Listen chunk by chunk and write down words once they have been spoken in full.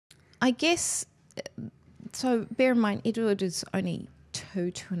I guess, so bear in mind, Edward is only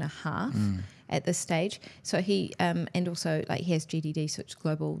 2.5 at this stage. So he, and also like he has GDD, so it's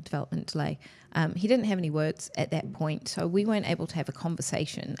global development delay. He didn't have any words at that point, so we weren't able to have a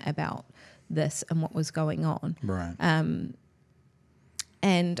conversation about this and what was going on. Right.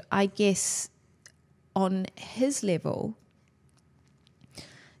 And I guess on his level,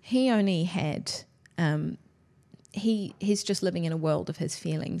 he only had, he's just living in a world of his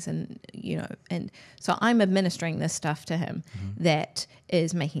feelings, and and so I'm administering this stuff to him that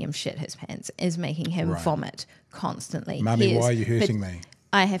is making him shit his pants, is making him vomit constantly. Mummy, why are you hurting me?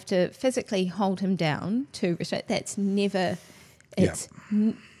 I have to physically hold him down to restrain. That's never,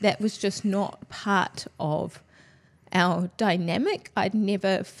 that was just not part of our dynamic. I'd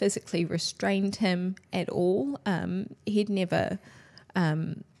never physically restrained him at all. We'd never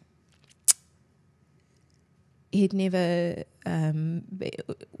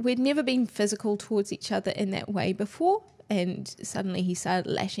been physical towards each other in that way before, and suddenly he started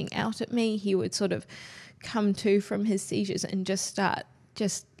lashing out at me. He would sort of come to from his seizures and just start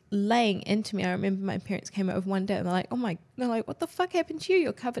laying into me. I remember my parents came over one day and they're like, what the fuck happened to you?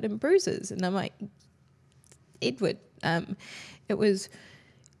 You're covered in bruises. And I'm like, Edward,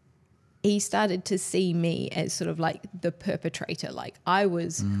 he started to see me as sort of like the perpetrator. Like I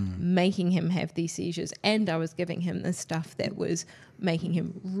was making him have these seizures, and I was giving him this stuff that was making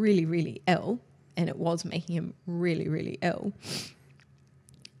him really, really ill. And it was making him really, really ill.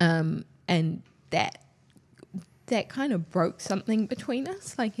 And that kind of broke something between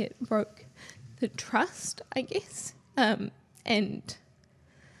us. Like it broke the trust, I guess. And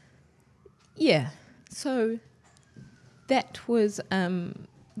yeah, so that was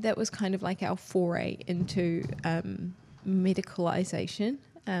kind of like our foray into medicalization.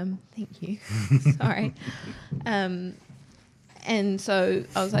 Thank you. Sorry. And so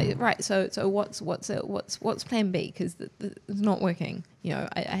I was like, right. So what's plan B? Because it's not working.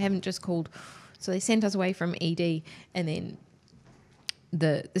 I haven't just called. So they sent us away from ED, and then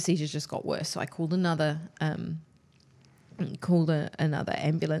the seizures just got worse. So I called another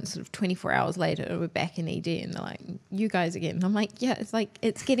ambulance sort of 24 hours later, and we're back in ED, and they're like, you guys again. And I'm like, yeah, it's like,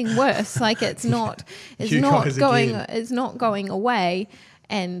 it's getting worse. Like it's not going away.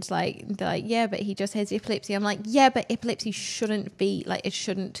 And like, they're like, yeah, but he just has epilepsy. I'm like, yeah, but epilepsy shouldn't be like, it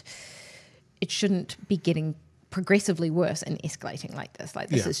shouldn't be getting progressively worse and escalating like this. Like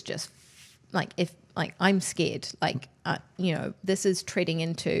this is just like, if like I'm scared, like, this is treading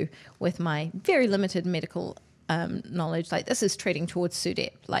into, with my very limited medical knowledge, like this is treading towards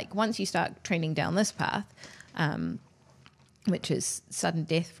SUDEP. Like once you start trending down this path, which is sudden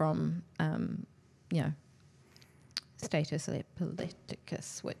death from, status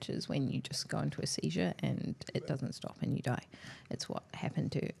epilepticus, which is when you just go into a seizure and it doesn't stop and you die. It's what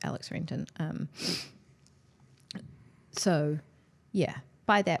happened to Alex Renton. So, yeah,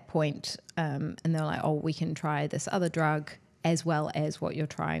 by that point, and they're like, oh, we can try this other drug as well as what you're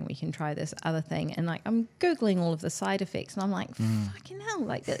trying. We can try this other thing. And like, I'm Googling all of the side effects, and I'm like, fucking hell,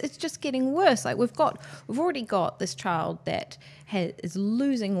 like it's just getting worse. Like we've already got this child that is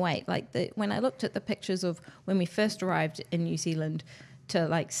losing weight. Like when I looked at the pictures of when we first arrived in New Zealand to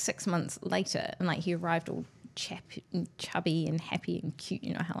like 6 months later, and like he arrived all chubby and happy and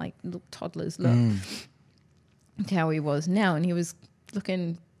cute, how like little toddlers look, to how he was now. And he was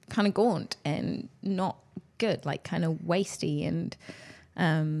looking kind of gaunt and not good, like kind of wasty, and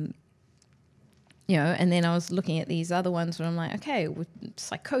and then I was looking at these other ones where I'm like, okay, with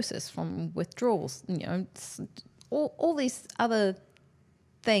psychosis from withdrawals, all these other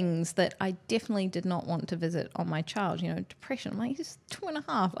things that I definitely did not want to visit on my child. Depression. I'm like, he's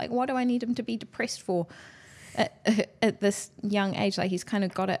 2.5. Like, why do I need him to be depressed for at this young age? Like, he's kind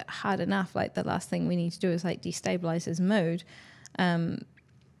of got it hard enough. Like, the last thing we need to do is like destabilize his mood.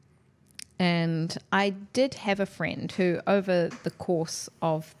 And I did have a friend who, over the course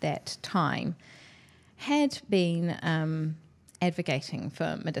of that time, had been advocating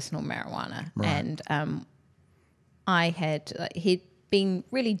for medicinal marijuana. Right. And he'd been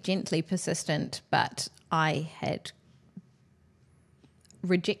really gently persistent, but I had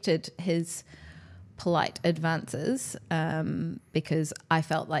rejected his polite advances because I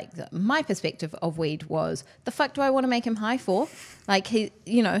felt like my perspective of weed was, the fuck do I want to make him high for? Like, he's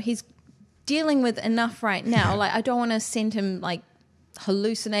dealing with enough right now. Like, I don't want to send him like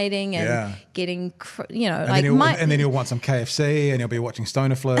hallucinating and getting, and then he'll want some KFC and he'll be watching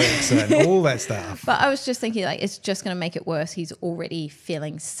Stoner Flicks and all that stuff. But I was just thinking, like, it's just going to make it worse. He's already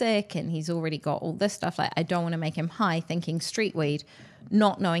feeling sick and he's already got all this stuff. Like, I don't want to make him high thinking street weed,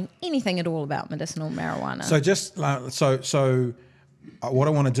 not knowing anything at all about medicinal marijuana. So just so what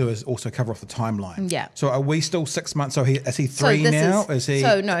I want to do is also cover off the timeline. Yeah. So are we still 6 months? So is he 3 now? Is he?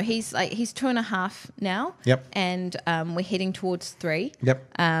 So no, he's 2.5 now. Yep. And we're heading towards 3.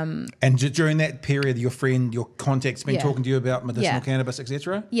 Yep. And during that period, your contact's been talking to you about medicinal cannabis,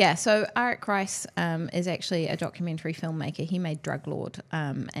 etc. Yeah. So Eric Rice is actually a documentary filmmaker. He made Drug Lord,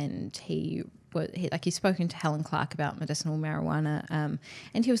 and he's spoken to Helen Clark about medicinal marijuana,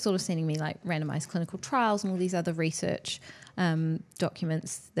 and he was sort of sending me like randomized clinical trials and all these other research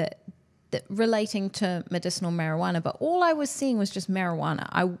documents that relating to medicinal marijuana, but all I was seeing was just marijuana.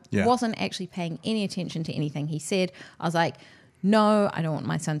 I wasn't actually paying any attention to anything he said. I was like, no, I don't want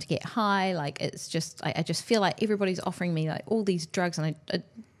my son to get high. Like, it's just, I just feel like everybody's offering me like all these drugs, and I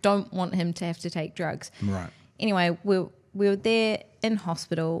don't want him to have to take drugs. Right. Anyway, we were there in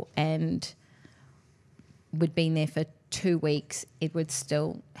hospital, and we'd been there for 2 weeks. Edward's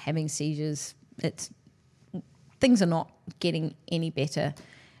still having seizures. Things are not getting any better.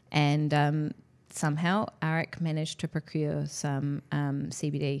 And somehow Eric managed to procure some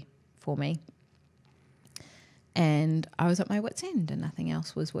CBD for me. And I was at my wit's end, and nothing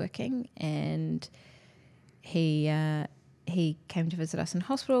else was working. And he came to visit us in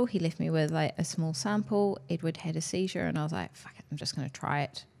hospital. He left me with like a small sample. Edward had a seizure, and I was like, fuck it, I'm just going to try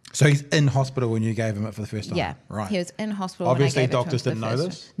it. So he's in hospital when you gave him it for the first time? Yeah. Right. He was in hospital. Obviously, doctors didn't know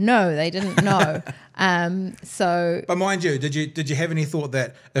this? No, they didn't know. But mind you, did you have any thought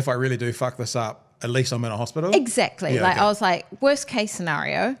that if I really do fuck this up, at least I'm in a hospital? Exactly. Yeah, I was like, worst case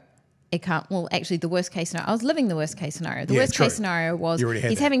scenario, it can't. Well, actually, the worst case scenario, I was living the worst case scenario. The worst case scenario was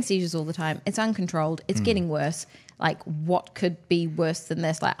he's having seizures all the time. It's uncontrolled. It's getting worse. Like, what could be worse than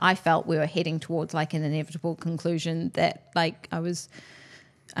this? Like, I felt we were heading towards like an inevitable conclusion that like I was...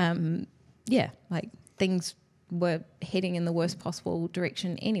 like things were heading in the worst possible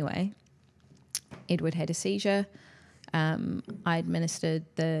direction anyway. Edward had a seizure. I administered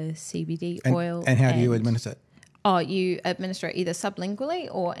the CBD oil. And how do you administer it? Oh, you administer it either sublingually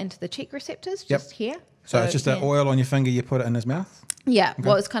or into the cheek receptors, just here. So it's just an oil on your finger, you put it in his mouth? Yeah, okay.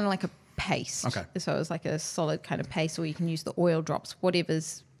 Well, it's kind of like a paste. Okay. So it was like a solid kind of paste, or you can use the oil drops, whatever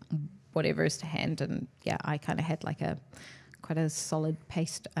is to hand. And yeah, I kind of had like quite a solid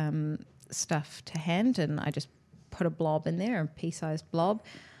paste stuff to hand, and I just put a blob in there, a pea-sized blob,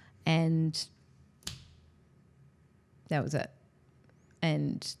 and that was it.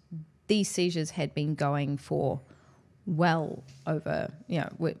 And these seizures had been going for well over,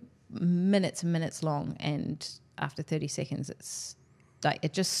 minutes and minutes long, and after 30 seconds, it's like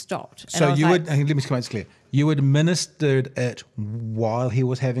it just stopped. So let me just make this clear. You administered it while he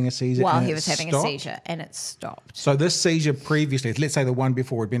was having a seizure? While he was having a seizure, and it stopped. So this seizure previously, let's say the one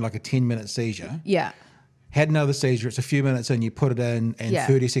before had been like a 10-minute seizure. Yeah. Had another seizure, it's a few minutes in, you put it in, and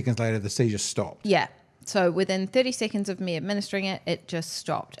 30 seconds later the seizure stopped. Yeah. So within 30 seconds of me administering it, it just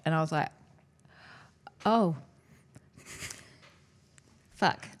stopped. And I was like, oh,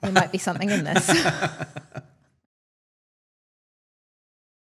 fuck, there might be something in this.